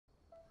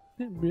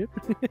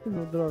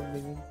No, there are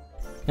minions.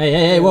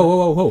 Hey,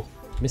 whoa.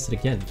 Missed it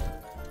again.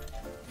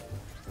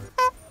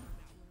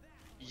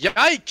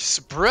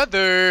 Yikes,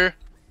 brother!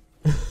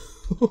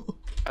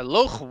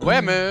 Hello,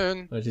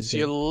 women. See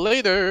you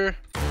later.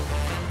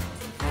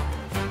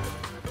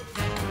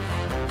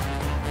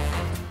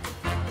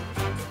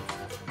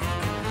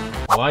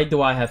 Why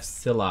do I have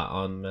Scylla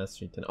on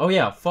Mastery 10? Oh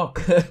yeah,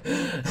 fuck.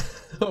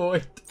 Oh,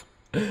 wait.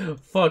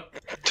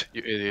 Fuck.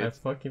 You idiot. I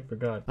fucking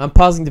forgot. I'm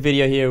pausing the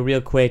video here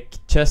real quick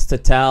just to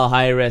tell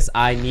hi-rez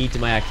I need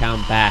my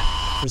account back.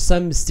 For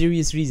some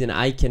mysterious reason,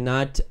 I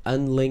cannot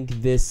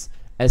unlink this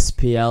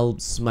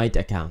SPL Smite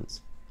account.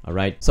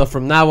 Alright, so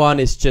from now on,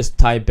 it's just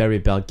type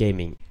Berrybell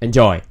Gaming.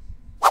 Enjoy.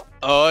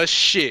 Oh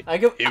shit.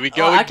 Here we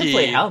go again. I can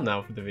play Hell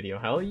now for the video.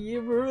 Hell yeah,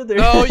 brother.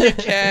 No, you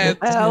can't.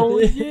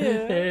 Hell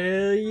yeah.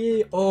 Hell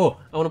yeah. Oh,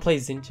 I want to play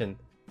Xinchen.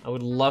 I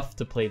would love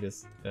to play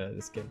this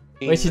skin.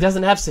 Wait, she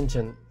doesn't have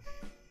Xinchen.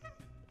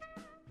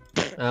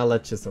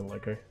 Let's just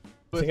unlock her.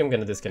 I think I'm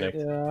gonna disconnect.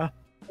 Yeah.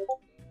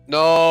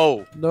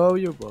 No. No,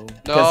 you won't. No.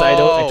 Because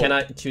I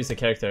cannot choose a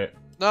character.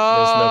 No.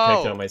 There's no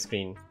character on my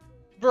screen.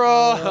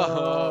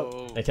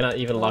 Bro. I cannot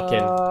even lock in.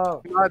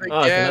 Not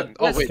Oh, again.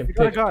 I Oh, wait. can you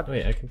got a pick. card.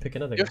 Wait, I can pick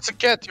another. You're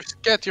Saket,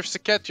 you're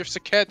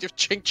Saket, you're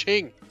Ching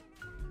Ching.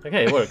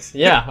 Okay, it works.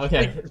 Yeah,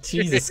 okay.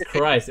 Jesus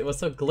Christ, it was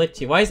so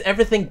glitchy. Why is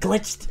everything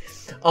glitched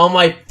on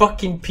my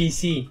fucking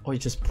PC? Oh, you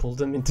just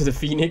pulled him into the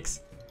Phoenix.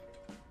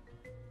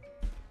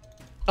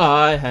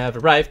 I have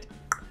arrived.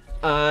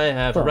 I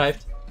have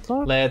arrived.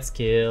 Let's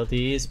kill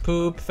these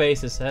poop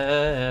faces. I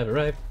have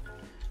arrived.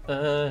 I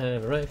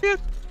have arrived.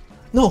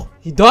 No,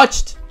 he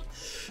dodged.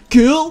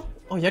 Cool.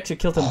 Oh, you actually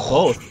killed them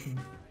both.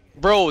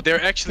 Bro,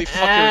 they're actually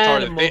fucking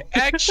retarded. They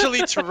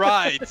actually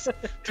tried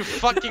to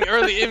fucking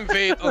early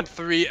invade on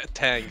 3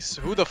 tanks.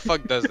 Who the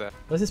fuck does that?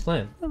 What's his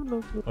plan? I don't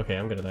know. Okay,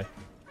 I'm gonna die.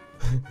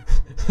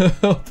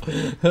 Help!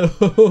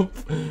 Help!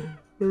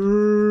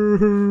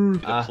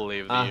 The play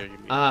of the year, you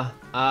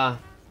mean.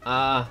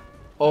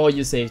 Oh,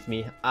 you saved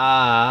me.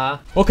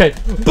 Okay,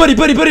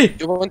 buddy!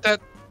 You want that?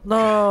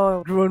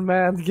 No, grown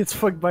man gets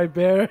fucked by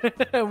bear.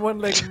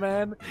 One-legged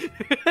man.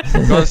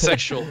 Gone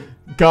sexual.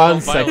 Gone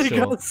He He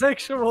sexual. got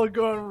sexual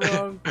gone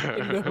wrong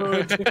in the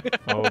hood.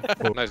 Oh,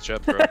 cool. Nice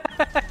job, bro.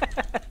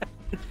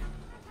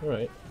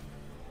 Alright.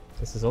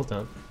 This is all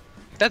done.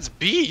 That's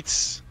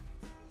beats.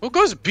 Who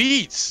goes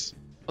beats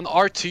on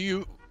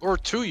R2 or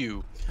to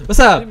you?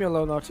 What's up? Leave me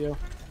alone, Artio.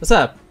 What's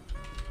up?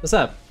 What's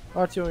up?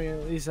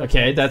 Artio, he's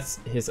Okay, that's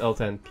his ult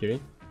and Piri.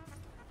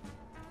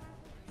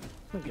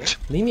 Okay.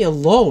 Leave me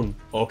alone.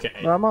 Okay.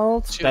 Normal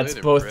ult. See you That's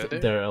later, both brother.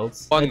 their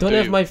ults. One I don't to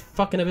have you. my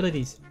fucking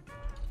abilities.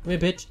 Come here,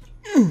 bitch.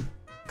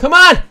 Come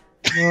on!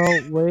 No,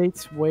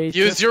 wait.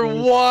 Use just your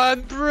wait. one,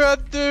 Just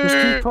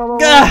brother. keep following.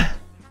 Gah!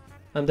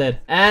 I'm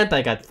dead. And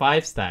I got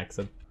 5 stacks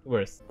of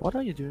worse. What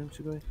are you doing,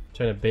 Sugoi?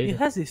 Trying to bait He him.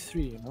 has these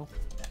 3, you know.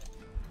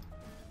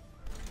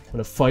 I'm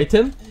gonna fight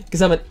him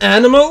because I'm an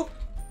animal.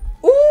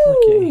 Ooh.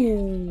 Okay.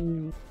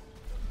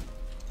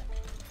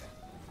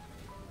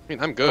 I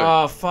mean, I'm good.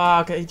 Oh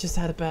fuck! I just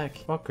had it back.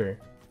 Fucker.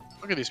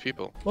 Look at these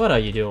people. What are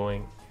you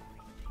doing?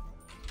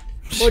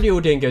 What do you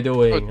think you're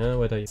doing? Huh?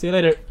 What are you? See you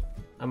later.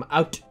 I'm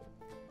out.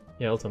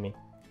 Yeah, ult on me.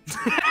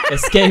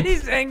 Escape.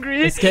 He's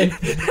angry. Escape.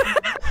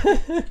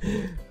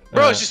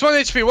 Bro, she's 1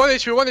 HP, 1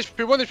 HP, 1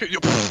 HP, 1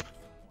 HP.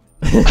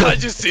 I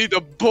just see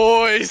the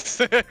boys.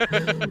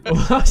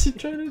 What's she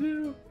trying to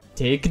do?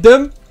 Take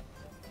them.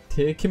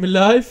 Take him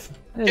alive.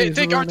 Okay, He's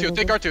take running R2,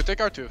 take away. R2, take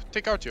R2,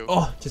 take R2.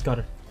 Oh, just got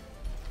her.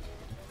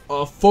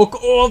 Oh, fuck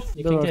off!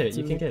 You can No, get it,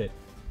 you can get it.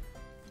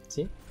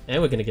 See?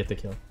 And we're gonna get the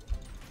kill.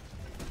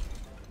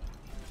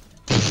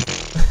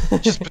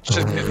 Just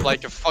it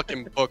like a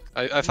fucking book.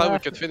 I thought we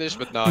could finish,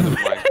 but no, never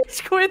mind.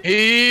 Squid.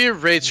 He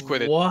rage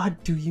quitted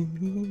What do you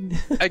mean?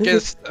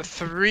 against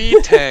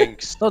 3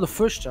 tanks. No, the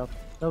first job.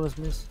 That was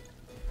miss.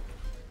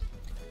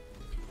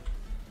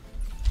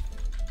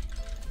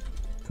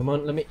 Come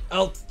on, let me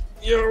out.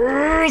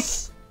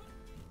 Yes!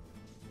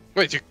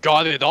 Wait, you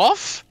got it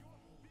off?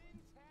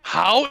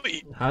 How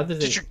How did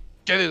did it? you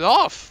get it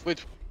off?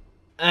 Wait,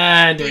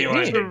 And you we won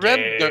the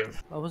surrender. game.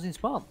 I was in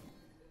spawn.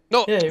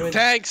 No, Yeah, you went-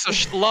 thanks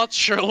a lot,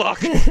 Sherlock.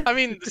 I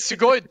mean,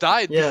 Sugoi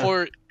died Yeah.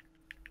 before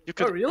you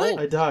could. Oh, really?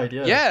 I died,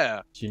 yeah.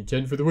 Yeah.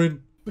 Chin for the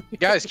win.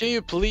 Guys, can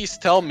you please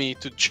tell me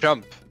to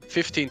jump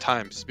 15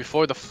 times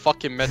before the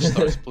fucking match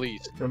starts,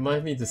 please?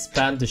 Remind me to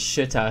spam the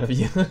shit out of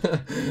you.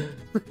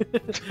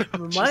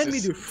 Remind me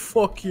Jesus. to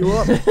fuck you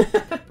up.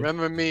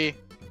 Remember me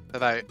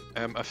that I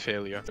am a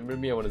failure. Remember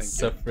me, I want to Thank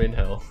you. suffer in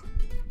hell.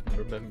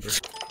 Remember.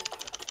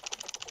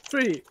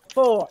 3,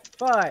 4,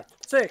 5,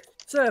 6,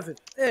 7,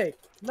 8,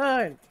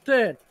 9,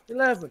 10,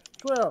 11,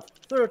 12,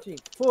 13,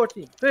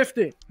 14,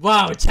 15.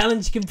 Wow,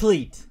 challenge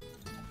complete.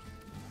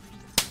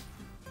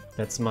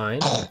 That's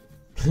mine.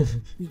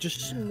 You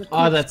just.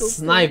 Oh, that's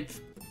snipe.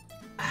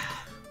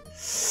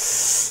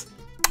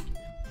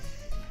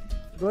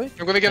 Right?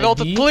 I'm gonna get ID?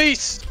 ulted,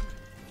 please!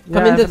 Come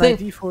in the I have an thing.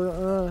 ID for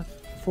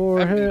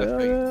I'm in the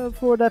thing.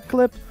 for that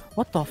clip.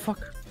 What the fuck?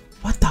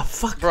 What the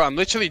fuck? Bro, I'm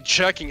literally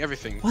jacking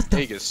everything. What the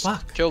Aegis.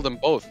 fuck? Kill them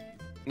both.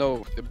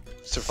 No,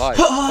 survive.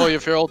 Oh, you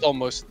failed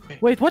almost.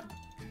 Wait, what?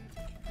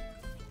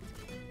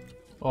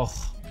 Oh,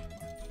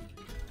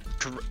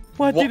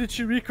 Why What? didn't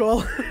she recall?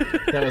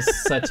 that was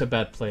such a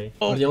bad play.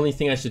 Oh. The only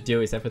thing I should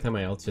do is every time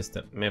I ult, just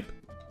a mip.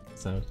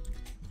 So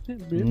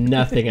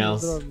nothing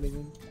else.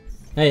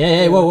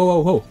 Hey,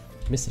 whoa.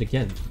 Missed it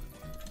again.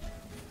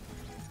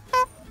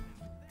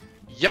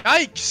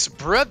 Yikes,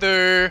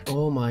 brother!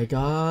 Oh my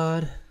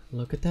god.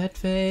 Look at that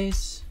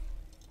face.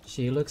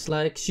 She looks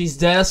like she's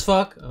dead as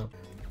fuck. Oh.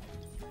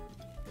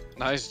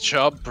 Nice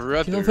job, Kill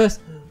him brother.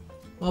 first.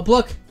 I'll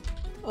block.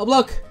 I'll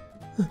block.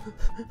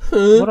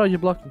 What are you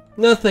blocking?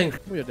 Nothing.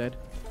 Oh, you're dead.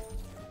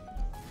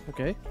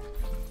 Okay.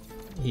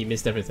 He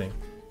missed everything.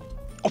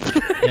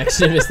 He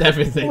actually missed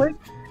everything. Wait.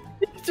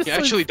 Just He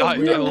actually died.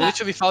 I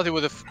literally thought he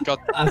would have got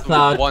I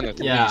thought, one at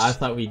yeah, I least.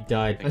 thought we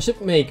died. I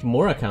should make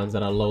more accounts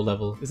that are low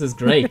level. This is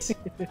great.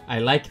 I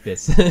like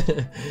this.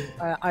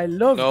 I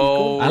love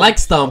No. I like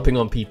stomping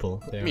on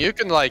people. There. You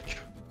can like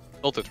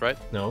ult it, right?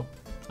 No,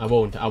 I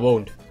won't. I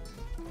won't.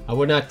 I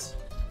will not.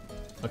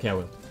 Okay, I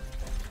will.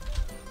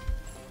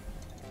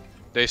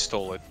 They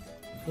stole it.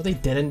 No, they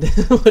didn't.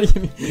 What do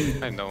you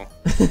mean? I know.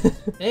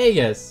 Hey,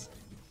 guys.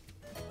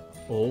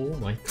 Oh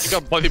my. You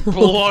got body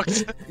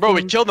blocked. Bro,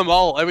 we killed them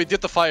all and we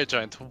did the fire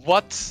giant.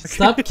 What?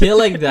 Stop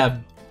killing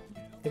them.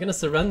 They're gonna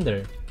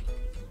surrender.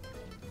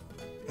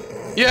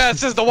 Yeah,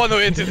 this is the one who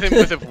hit him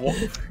with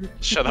a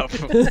Shut up.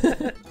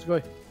 Let's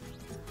go.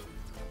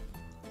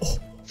 Oh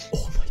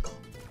my god.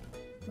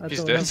 I He's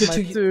don't dead. have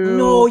my two.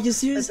 No, you I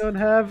serious? don't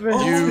have it.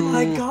 Oh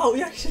my god,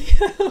 we actually.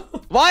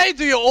 Why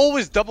do you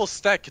always double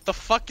stack? What the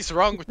fuck is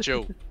wrong with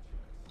you?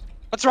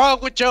 What's wrong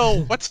with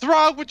you? What's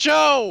wrong with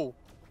you?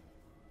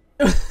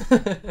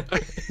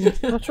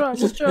 What's wrong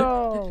with you?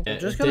 I'm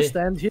just gonna they-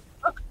 stand here.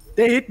 Look,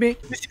 they hit me.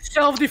 This is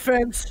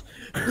self-defense.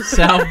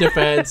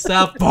 Self-defense,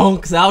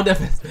 self-defense.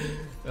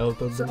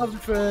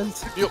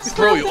 Self-defense.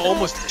 Bro, you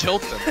almost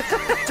killed them.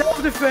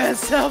 Self-defense.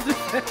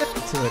 Self-defense.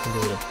 Let's see what I can do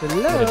with it.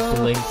 Hello. With a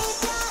blink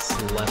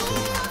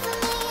slapping.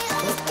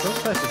 Don't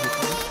try to hit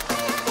me.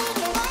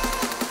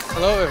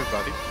 Hello,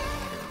 everybody.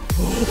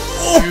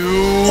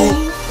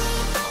 You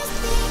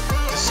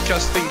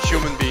disgusting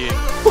human being.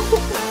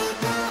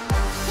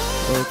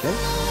 Okay.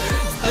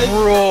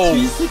 Bro,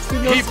 360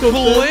 he no scope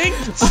there.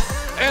 blinked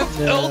and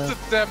Yeah. ulted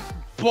them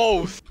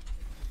both.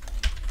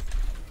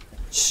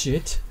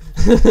 Shit.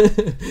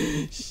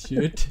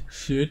 Shoot.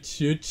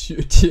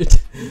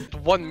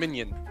 1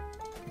 minion.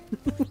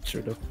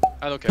 Sure do.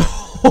 I don't care.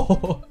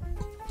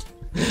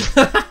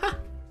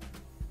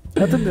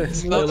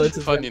 It's not let's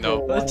just funny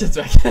now. Let's just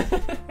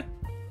back.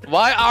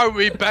 Why are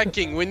we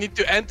backing? We need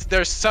to end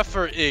their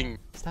suffering.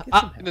 Stop.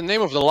 Ah, In the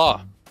name of the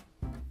law.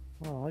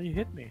 Oh, you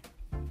hit me.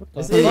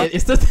 What the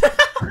is that?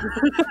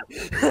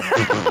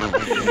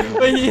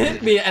 When he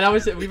hit me,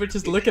 and we were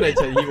just looking at each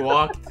other. He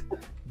walked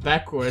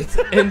backwards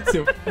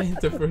into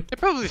freaking. They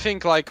probably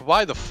think like,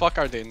 why the fuck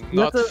are they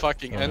not the-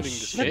 fucking Oh, ending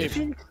this shit.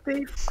 game?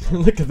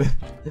 Look at that.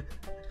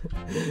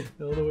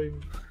 All the way.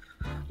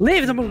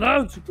 Leave them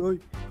alone, Sugoi.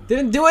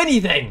 Didn't do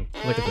anything.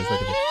 Look at this.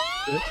 Look at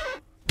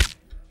this.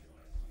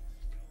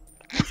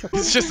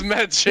 It's just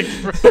magic,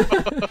 bro.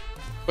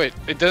 Wait,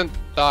 it didn't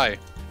die.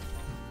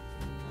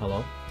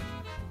 Hello.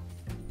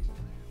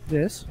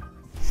 Yes.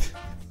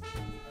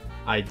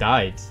 I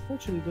died.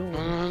 Actually, don't.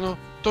 No.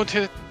 Don't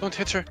hit it. Don't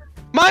hit her.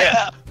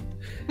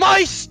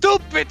 My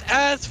stupid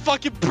ass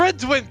fucking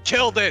Bredwin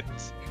killed it.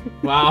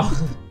 Wow.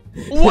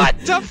 What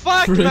the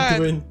fuck,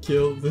 man? Bredwin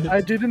killed it. I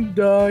didn't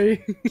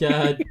die.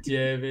 God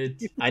damn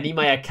it. I need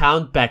my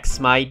account back,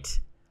 Smite.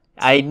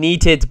 I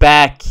need it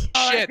back.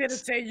 I Shit. didn't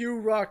say you,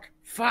 Rock.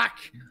 Fuck.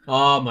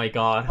 Oh my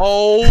god.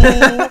 Oh,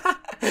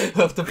 I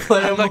have to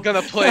play. I'm not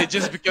gonna play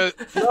just because.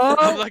 No,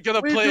 I'm not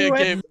gonna we play do a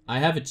it. game. I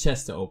have a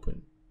chest to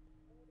open.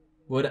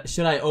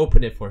 Should I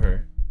open it for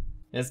her?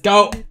 Let's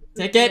go.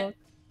 Take it.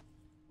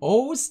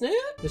 Oh snap!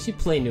 Does she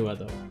play Nua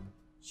though?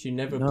 She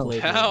never No.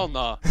 played. Hell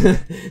Nua.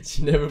 no.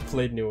 She never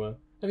played Nua.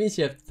 I mean,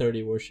 she have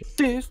 30 worship.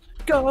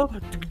 Go.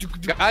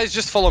 Guys,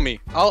 just follow me.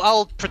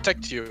 I'll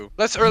protect you.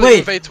 Let's early Wait,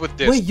 invade with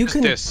this. wait, you Just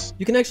can this.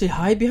 you can actually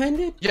hide behind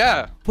it?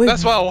 Yeah, Wait,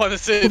 that's what I want to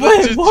say. wait,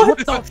 Let's just- what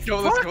the Let's go.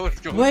 Let's go. Let's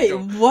go. Wait,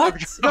 let's go. what?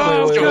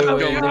 Go, Wait, go, wait, go, wait,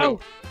 go, wait,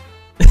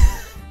 go.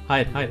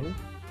 Hide.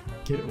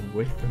 Get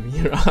away from me,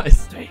 your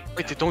eyes.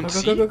 Wait, they don't Go,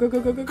 see. go, go, go,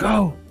 go, go, go.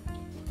 Go.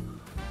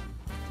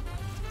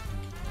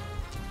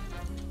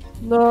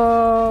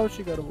 No,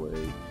 she got away.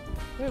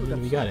 Hey,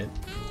 We got it.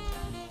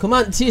 Come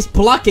on, she's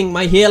blocking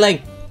my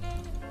healing.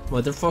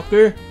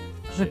 Motherfucker.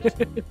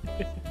 Shit.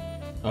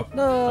 Oh.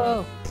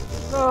 No.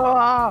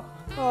 No.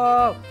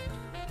 Oh.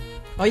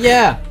 Oh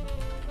yeah.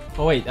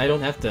 Oh wait, I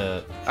don't have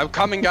to. I'm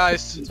coming,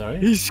 guys. Sorry.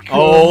 He's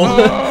Oh.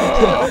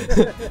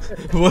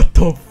 What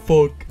the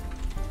fuck?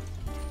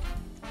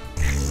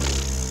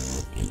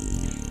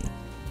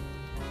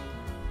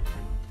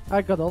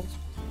 I got ult.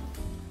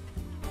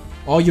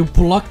 Oh, you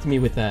blocked me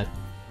with that.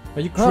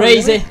 Are you Oh,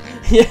 crazy?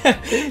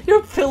 Yeah,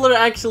 your pillar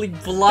actually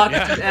blocked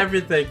Yeah.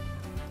 everything.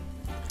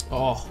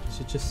 Oh,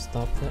 should just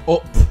stop that.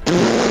 Oh,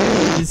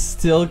 you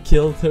still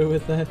killed her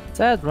with that.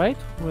 Sad, right?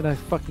 When I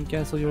fucking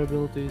cancel your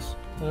abilities.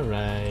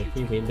 Alright,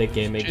 we win the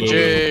game again.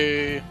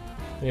 GG.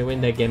 We win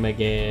the game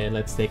again.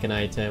 Let's take an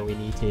item. We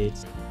need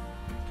it.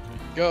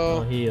 Go.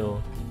 I'll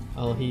heal.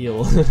 I'll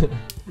heal.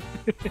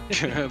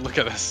 Look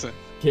at us.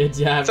 Good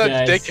job, Such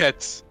guys.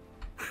 dickheads.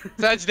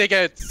 Such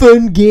dickheads.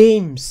 Fun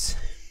games.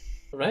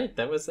 Alright,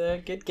 that was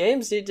a good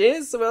game,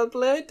 CJs. Well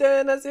played,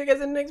 and I'll see you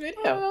guys in the next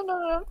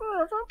video.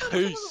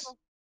 Peace.